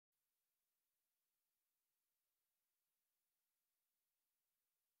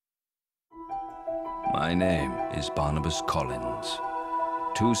My name is Barnabas Collins.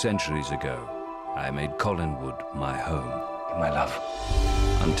 2 centuries ago, I made Collinwood my home. My love.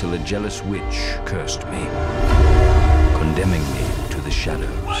 Until a jealous witch cursed me, condemning me to the shadows.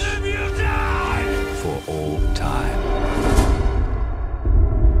 What have you done? For all time.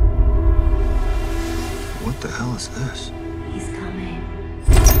 What the hell is this? He's coming.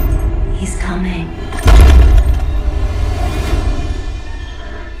 He's coming.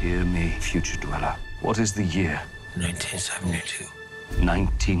 Hear me, future dweller. What is the year? 1972.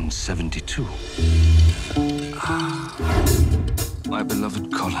 1972. My beloved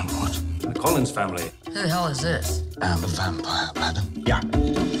Collinwood. The Collins family. Who the hell is this? I'm a vampire, madam. Yeah.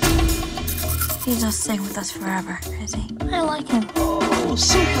 He's not staying with us forever, is he? I like him.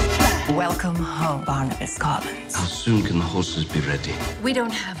 Welcome home, Barnabas Collins. How soon can the horses be ready? We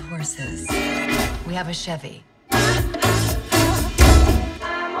don't have horses. We have a Chevy.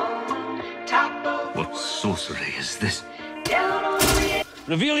 What sorcery is this?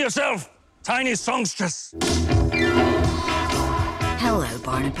 Reveal yourself, tiny songstress. Hello,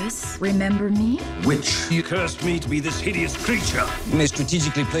 Barnabas. Remember me? Witch, you cursed me to be this hideous creature. You may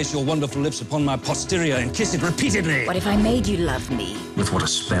strategically place your wonderful lips upon my posterior and kiss it repeatedly. What if I made you love me? With what a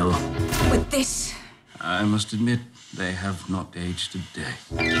spell. With this? I must admit, they have not aged a day.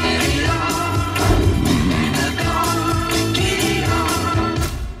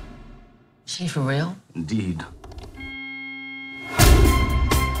 She for real? Indeed.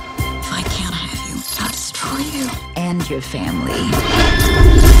 If I can't have you, I'll destroy you. And your family.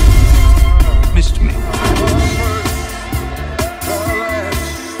 Missed me.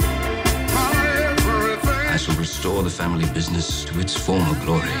 I shall restore the family business to its former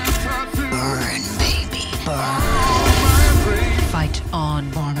glory. Burn, baby, burn. Fight on,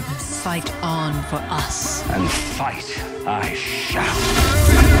 Barnabas. Fight on for us. And fight I shall.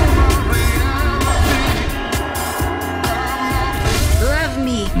 Love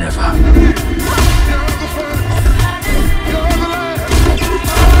me. Never.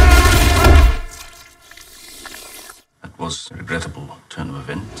 That was a regrettable turn of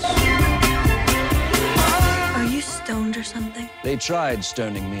events. Are you stoned or something? They tried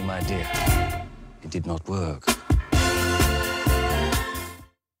stoning me, my dear. It did not work.